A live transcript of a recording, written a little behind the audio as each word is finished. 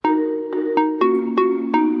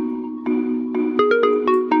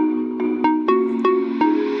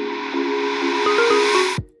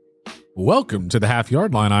Welcome to the Half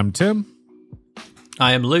Yard Line. I'm Tim.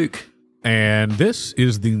 I am Luke. And this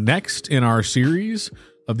is the next in our series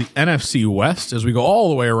of the NFC West as we go all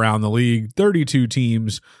the way around the league. 32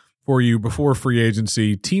 teams for you before free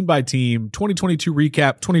agency, team by team, 2022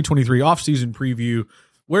 recap, 2023 offseason preview.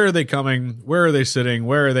 Where are they coming? Where are they sitting?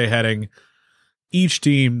 Where are they heading? Each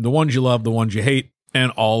team, the ones you love, the ones you hate, and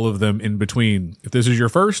all of them in between. If this is your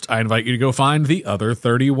first, I invite you to go find the other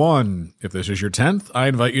 31. If this is your 10th, I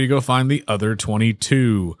invite you to go find the other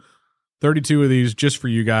 22. 32 of these just for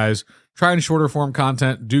you guys. Trying shorter form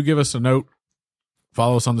content. Do give us a note.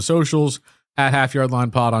 Follow us on the socials at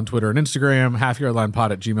halfyardlinepod on Twitter and Instagram,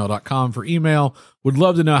 halfyardlinepod@gmail.com for email. Would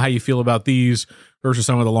love to know how you feel about these versus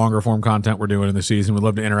some of the longer form content we're doing in the season. Would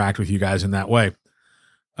love to interact with you guys in that way.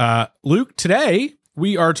 Luke, today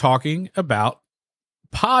we are talking about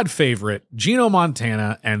pod favorite Geno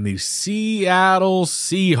Montana and the Seattle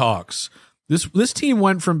Seahawks. This team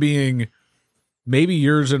went from being maybe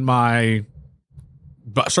yours and my,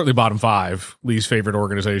 certainly bottom five least favorite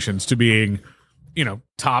organizations to being,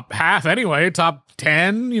 top half anyway, top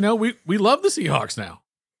 10. We love the Seahawks now.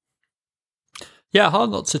 Yeah, hard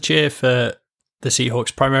not to cheer for the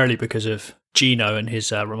Seahawks, primarily because of Geno and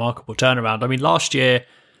his remarkable turnaround. I mean, last year,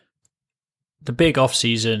 the big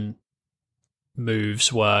offseason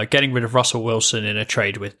moves were getting rid of Russell Wilson in a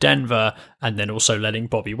trade with Denver and then also letting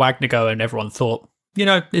Bobby Wagner go, and everyone thought,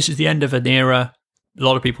 this is the end of an era. A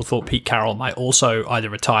lot of people thought Pete Carroll might also either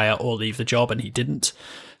retire or leave the job, and he didn't.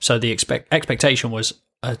 So the expectation was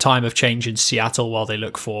a time of change in Seattle while they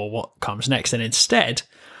look for what comes next. And instead,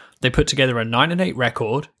 they put together a 9-8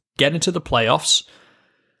 record, get into the playoffs.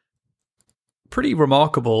 Pretty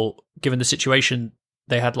remarkable given the situation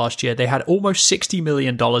they had last year. They had almost $60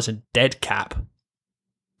 million in dead cap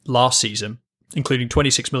last season, including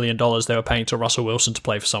 $26 million they were paying to Russell Wilson to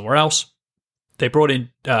play for somewhere else. They brought in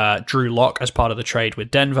Drew Lock as part of the trade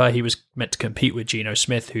with Denver. He was meant to compete with Geno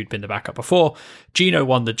Smith, who'd been the backup before. Geno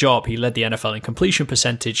won the job. He led the NFL in completion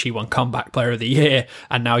percentage. He won Comeback Player of the Year,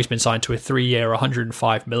 and now he's been signed to a 3-year,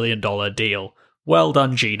 $105 million deal. Well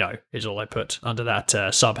done, Geno, is all I put under that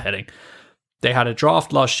subheading. They had a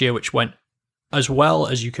draft last year which went as well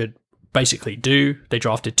as you could basically do. They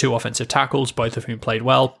drafted 2 offensive tackles, both of whom played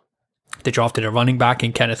well. They drafted a running back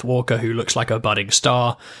in Kenneth Walker, who looks like a budding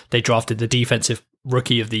star. They drafted the defensive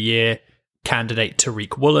rookie of the year candidate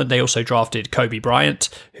Tariq Woolen. They also drafted Kobe Bryant,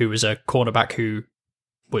 who was a cornerback who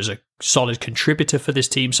was a solid contributor for this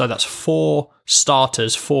team. So that's 4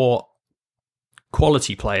 starters, 4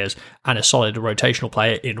 quality players, and a solid rotational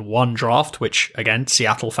player in one draft, which, again,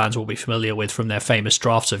 Seattle fans will be familiar with from their famous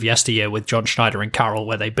drafts of yesteryear with John Schneider and Carroll,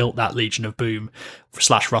 where they built that Legion of Boom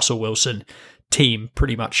 / Russell Wilson team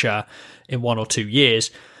pretty much in 1 or 2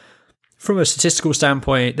 years. From a statistical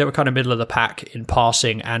standpoint, they were kind of middle of the pack in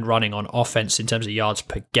passing and running on offense in terms of yards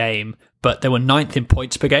per game, but they were 9th in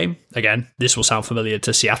points per game. Again, this will sound familiar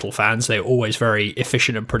to Seattle fans. They were always very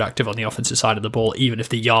efficient and productive on the offensive side of the ball, even if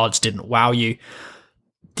the yards didn't wow you.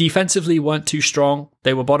 Defensively weren't too strong.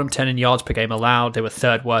 They were bottom 10 in yards per game allowed. They were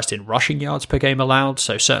 3rd worst in rushing yards per game allowed,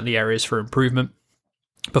 so certainly areas for improvement.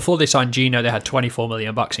 Before they signed Geno, they had $24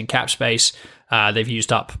 million in cap space. They've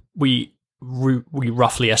used up, we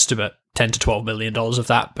roughly estimate $10 to $12 million of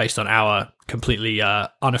that based on our completely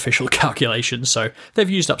unofficial calculations. So they've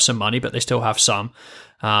used up some money, but they still have some.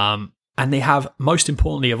 And they have, most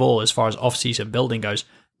importantly of all, as far as offseason building goes,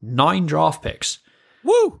 9 draft picks.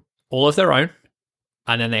 Woo! All of their own.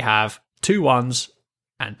 And then they have 2 1s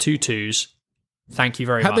and 2 2s. Thank you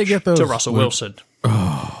very much they get those, to Russell Luke? Wilson.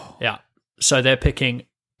 Oh. Yeah. So they're picking.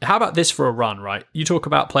 How about this for a run, right? You talk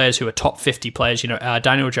about players who are top 50 players.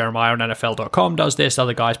 Daniel Jeremiah on NFL.com does this.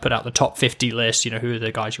 Other guys put out the top 50 list. Who are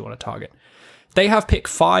the guys you want to target? They have picked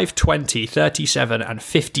 5, 20, 37, and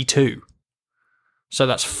 52. So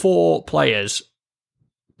that's 4 players,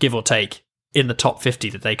 give or take, in the top 50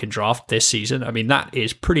 that they can draft this season. I mean, that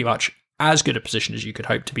is pretty much as good a position as you could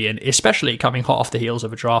hope to be in, especially coming hot off the heels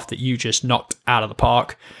of a draft that you just knocked out of the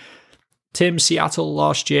park. Tim, Seattle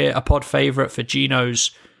last year, a pod favorite for Geno's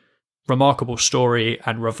remarkable story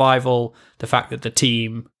and revival. The fact that the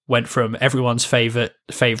team went from everyone's favorite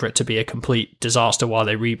to be a complete disaster while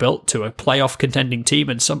they rebuilt to a playoff contending team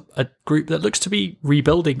and a group that looks to be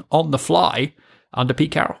rebuilding on the fly under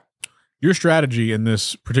Pete Carroll. Your strategy in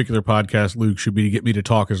this particular podcast, Luke, should be to get me to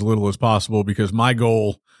talk as little as possible, because my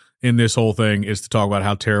goal in this whole thing is to talk about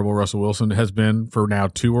how terrible Russell Wilson has been for now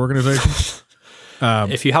 2 organizations.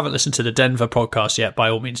 If you haven't listened to the Denver podcast yet, by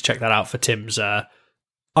all means, check that out for Tim's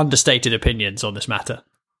understated opinions on this matter.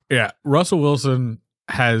 Yeah, Russell Wilson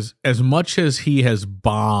has, as much as he has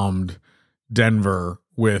bombed Denver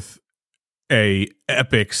with a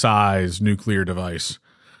epic size nuclear device.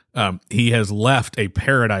 He has left a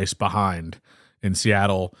paradise behind in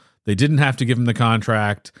Seattle. They didn't have to give him the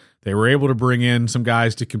contract. They were able to bring in some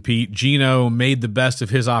guys to compete. Geno made the best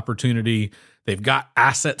of his opportunity. They've got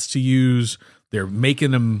assets to use. They're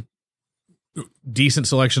making them decent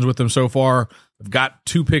selections with them so far. They've got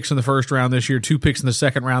 2 picks in the first round this year, 2 picks in the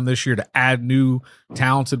second round this year to add new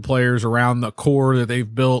talented players around the core that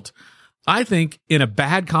they've built. I think in a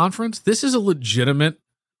bad conference, this is a legitimate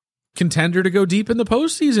contender to go deep in the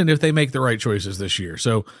postseason if they make the right choices this year.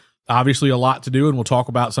 So obviously a lot to do, and we'll talk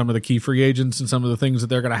about some of the key free agents and some of the things that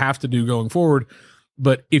they're going to have to do going forward.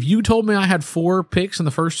 But if you told me I had 4 picks in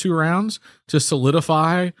the first 2 rounds to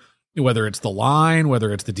solidify, whether it's the line,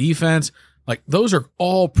 whether it's the defense, like those are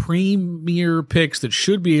all premier picks that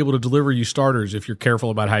should be able to deliver you starters if you're careful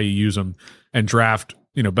about how you use them and draft,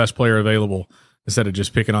 best player available instead of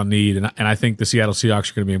just picking on need. And I think the Seattle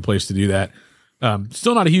Seahawks are going to be in place to do that.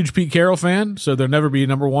 Still not a huge Pete Carroll fan, so they'll never be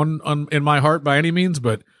number one in my heart by any means,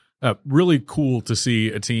 but really cool to see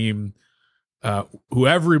a team who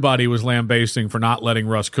everybody was lambasting for not letting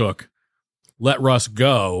Russ cook, let Russ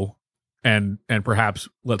go and perhaps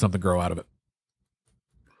let something grow out of it.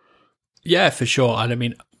 Yeah, for sure. And I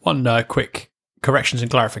mean, one quick corrections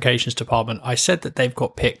and clarifications department. I said that they've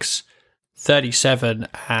got picks 37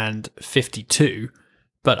 and 52,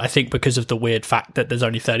 but I think because of the weird fact that there's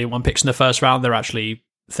only 31 picks in the first round, they're actually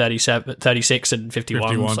 36 and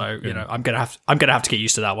 51. So, I'm going to have to get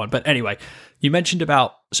used to that one. But anyway, you mentioned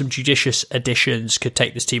about some judicious additions could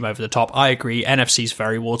take this team over the top. I agree. NFC's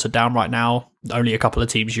very watered down right now. Only a couple of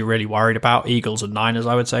teams you're really worried about. Eagles and Niners,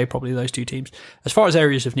 I would say, probably those 2 teams. As far as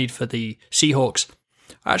areas of need for the Seahawks,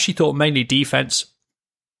 I actually thought mainly defense.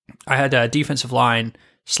 I had a defensive line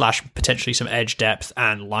 / potentially some edge depth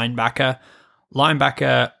and linebacker.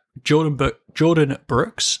 Linebacker, Jordan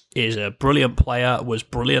Brooks is a brilliant player, was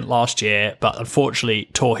brilliant last year, but unfortunately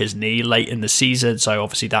tore his knee late in the season. So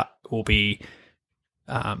obviously that will be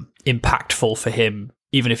impactful for him,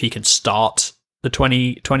 even if he can start the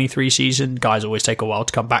 2023 season. Guys always take a while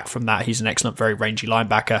to come back from that. He's an excellent, very rangy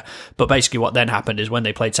linebacker. But basically what then happened is when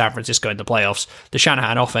they played San Francisco in the playoffs, the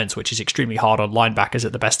Shanahan offense, which is extremely hard on linebackers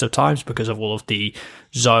at the best of times because of all of the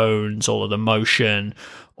zones, all of the motion,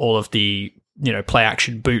 all of the play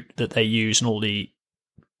action boot that they use and all the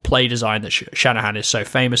play design that Shanahan is so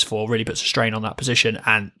famous for, really puts a strain on that position,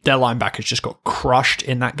 and their linebackers just got crushed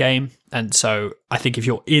in that game. And so I think if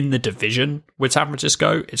you're in the division with San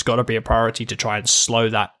Francisco, it's got to be a priority to try and slow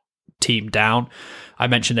that team down. I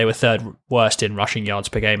mentioned they were 3rd worst in rushing yards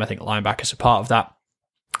per game. I think linebackers are part of that.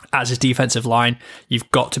 As is defensive line, you've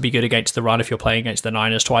got to be good against the run if you're playing against the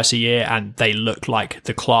Niners twice a year, and they look like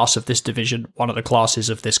the class of this division, one of the classes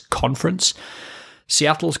of this conference.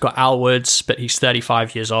 Seattle's got Al Woods, but he's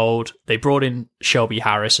 35 years old. They brought in Shelby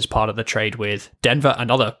Harris as part of the trade with Denver,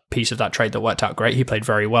 another piece of that trade that worked out great. He played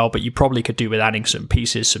very well, but you probably could do with adding some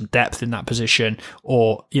pieces, some depth in that position,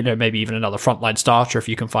 or, maybe even another frontline starter if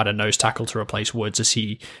you can find a nose tackle to replace Woods as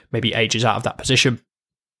he maybe ages out of that position.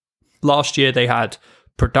 Last year, they had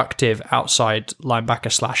productive outside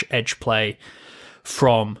linebacker / edge play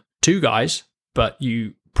from 2 guys, but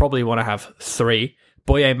you probably want to have 3.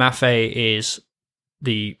 Boye Mafe is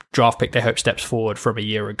the draft pick they hope steps forward from a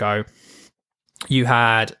year ago. You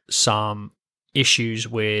had some issues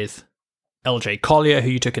with LJ Collier, who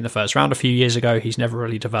you took in the first round a few years ago. He's never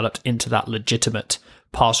really developed into that legitimate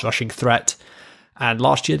pass rushing threat. And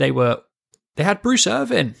last year they had Bruce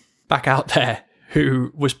Irvin back out there,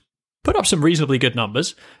 who was put up some reasonably good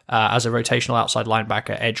numbers as a rotational outside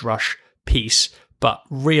linebacker edge rush piece. But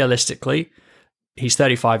realistically, he's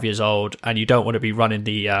 35 years old, and you don't want to be running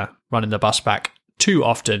the bus back too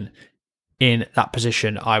often in that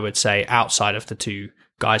position. I would say outside of the 2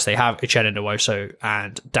 guys they have, Uchenna Nwosu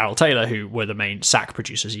and Darrell Taylor, who were the main sack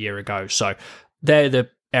producers a year ago. So they're the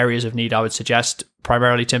areas of need I would suggest.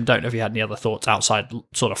 Primarily, Tim, don't know if you had any other thoughts outside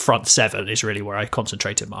sort of front 7 is really where I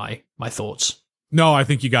concentrated my thoughts. No, I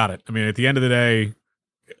think you got it. I mean, at the end of the day,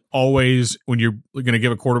 always when you're going to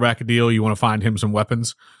give a quarterback a deal, you want to find him some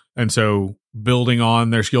weapons. And so building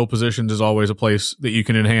on their skill positions is always a place that you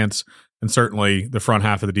can enhance. And certainly the front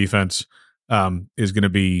half of the defense is going to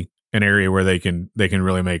be an area where they can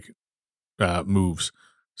really make moves.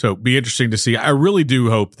 So be interesting to see. I really do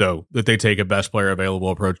hope, though, that they take a best player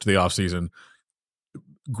available approach to the offseason.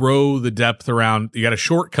 Grow the depth around. You got a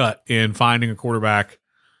shortcut in finding a quarterback.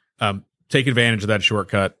 Take advantage of that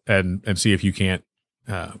shortcut and see if you can't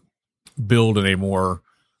build in a more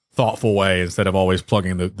thoughtful way instead of always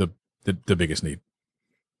plugging the biggest need.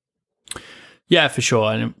 Yeah, for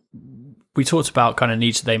sure. And we talked about kind of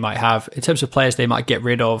needs that they might have in terms of players they might get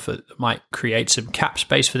rid of that might create some cap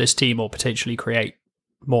space for this team or potentially create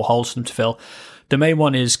more holes for them to fill. The main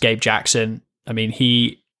one is Gabe Jackson. I mean,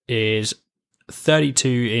 he is 32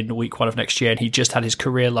 in week 1 of next year, and he just had his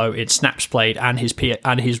career low in snaps played and his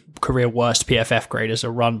career worst PFF grade as a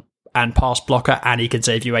run and pass blocker, and he can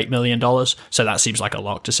save you $8 million. So that seems like a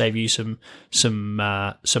lot to save you some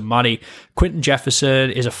money. Quinton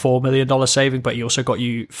Jefferson is a $4 million saving, but he also got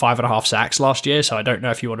you 5.5 sacks last year. So I don't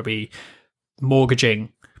know if you want to be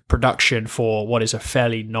mortgaging production for what is a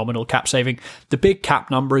fairly nominal cap saving. The big cap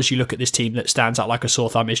number, as you look at this team that stands out like a sore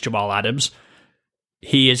thumb, is Jamal Adams.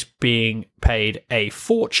 He is being paid a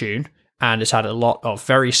fortune and has had a lot of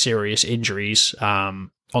very serious injuries,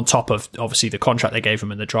 on top of obviously the contract they gave him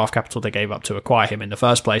and the draft capital they gave up to acquire him in the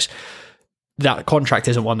first place. That contract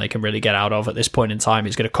isn't one they can really get out of at this point in time.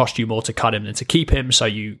 It's going to cost you more to cut him than to keep him, so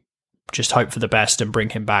you just hope for the best and bring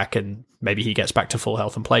him back, and maybe he gets back to full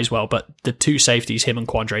health and plays well. But the two safeties, him and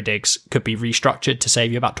Quandre Diggs, could be restructured to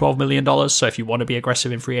save you about $12 million. So if you want to be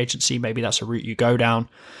aggressive in free agency, maybe that's a route you go down.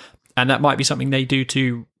 And that might be something they do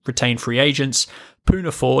to retain free agents.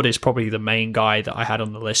 Poona Ford is probably the main guy that I had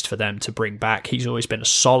on the list for them to bring back. He's always been a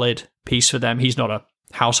solid piece for them. He's not a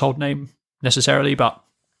household name necessarily, but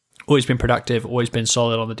always been productive, always been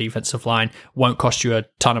solid on the defensive line. Won't cost you a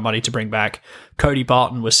ton of money to bring back. Cody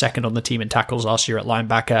Barton was second on the team in tackles last year at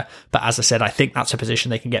linebacker, but as I said, I think that's a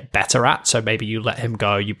position they can get better at. So maybe you let him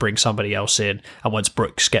go, you bring somebody else in, and once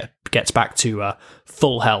Brooks gets back to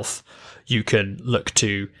full health, you can look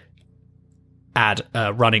to add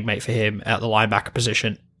a running mate for him at the linebacker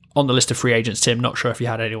position. On the list of free agents, Tim, not sure if you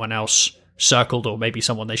had anyone else circled or maybe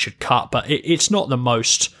someone they should cut, but it's not the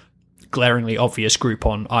most glaringly obvious group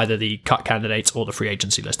on either the cut candidates or the free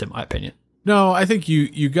agency list, in my opinion. No, I think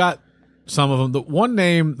you got some of them. The one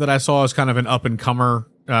name that I saw as kind of an up-and-comer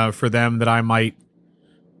for them that I might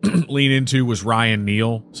lean into was Ryan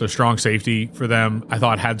Neal, so strong safety for them. I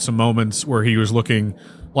thought had some moments where he was looking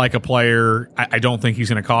like a player. I don't think he's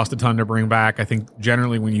going to cost a ton to bring back. I think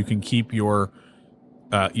generally when you can keep your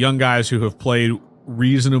young guys who have played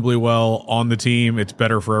reasonably well on the team, it's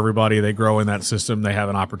better for everybody. They grow in that system. They have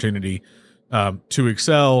an opportunity to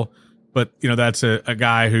excel. But, that's a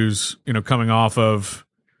guy who's, coming off of,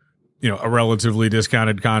 a relatively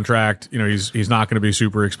discounted contract. He's not going to be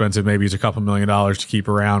super expensive. Maybe he's a couple $1 million to keep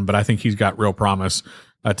around, but I think he's got real promise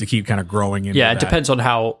to keep kind of growing into that. It depends on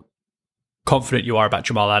how confident you are about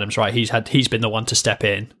Jamal Adams, right? He's been the one to step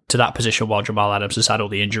in to that position while Jamal Adams has had all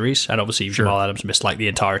the injuries, and obviously Jamal Adams missed like the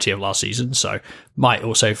entirety of last season, so might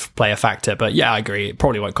also play a factor. But yeah, I agree, it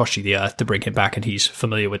probably won't cost you the earth to bring him back, and he's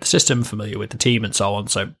familiar with the system, familiar with the team, and so on,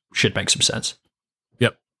 so should make some sense.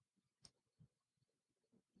 Yep.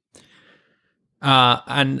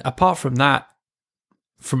 And apart from that,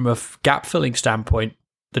 from a gap filling standpoint,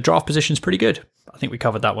 the draft position's pretty good. I think we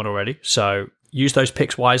covered that one already, so use those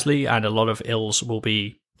picks wisely, and a lot of ills will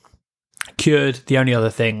be cured. The only other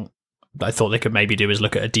thing I thought they could maybe do is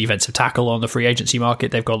look at a defensive tackle on the free agency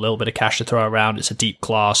market. They've got a little bit of cash to throw around. It's a deep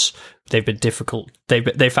class. They've been difficult.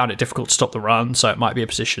 They found it difficult to stop the run, so it might be a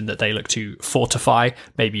position that they look to fortify.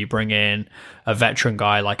 Maybe you bring in a veteran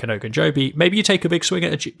guy like an Ogunjobi. Maybe you take a big swing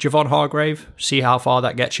at Javon Hargrave, see how far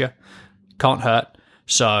that gets you. Can't hurt.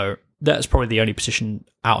 So that's probably the only position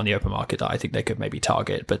out on the open market that I think they could maybe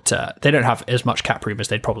target, but they don't have as much cap room as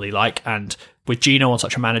they'd probably like. And with Geno on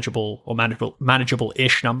such a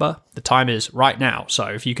manageable-ish number, the time is right now. So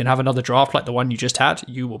if you can have another draft like the one you just had,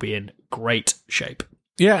 you will be in great shape.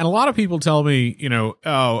 Yeah, and a lot of people tell me,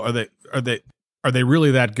 are they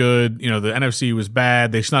really that good? The NFC was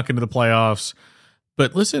bad. They snuck into the playoffs.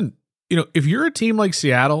 But listen, if you're a team like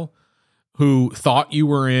Seattle who thought you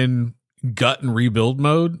were in gut and rebuild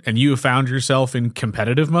mode and you have found yourself in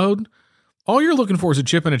competitive mode, all you're looking for is a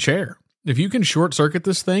chip and a chair. If you can short circuit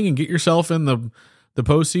this thing and get yourself in the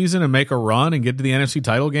postseason and make a run and get to the NFC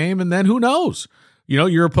title game, and then who knows,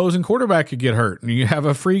 your opposing quarterback could get hurt and you have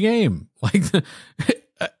a free game.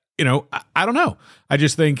 I don't know. I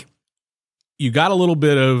just think you got a little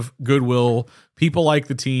bit of goodwill. People like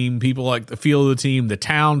the team, people like the feel of the team, the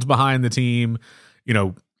town's behind the team,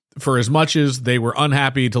 for as much as they were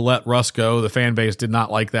unhappy to let Russ go, the fan base did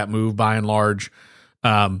not like that move by and large.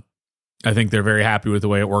 I think they're very happy with the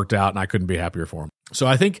way it worked out, and I couldn't be happier for them. So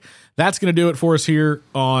I think that's going to do it for us here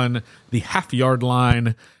on the Half Yard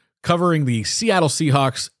Line, covering the Seattle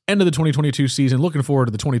Seahawks end of the 2022 season. Looking forward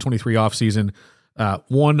to the 2023 offseason.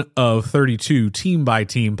 One of 32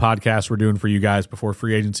 team-by-team podcasts we're doing for you guys before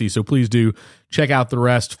free agency, so please do check out the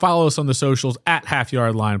rest. Follow us on the socials at Half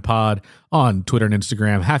Yard Line Pod on Twitter and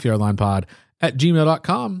Instagram, Half Yard Line Pod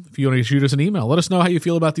gmail.com if you want to shoot us an email. Let us know how you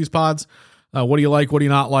feel about these pods. What do you like? What do you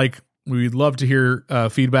not like? We'd love to hear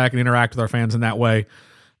feedback and interact with our fans in that way.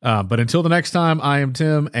 But until the next time, I am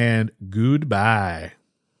Tim, and goodbye.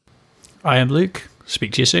 I am Luke.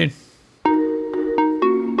 Speak to you soon.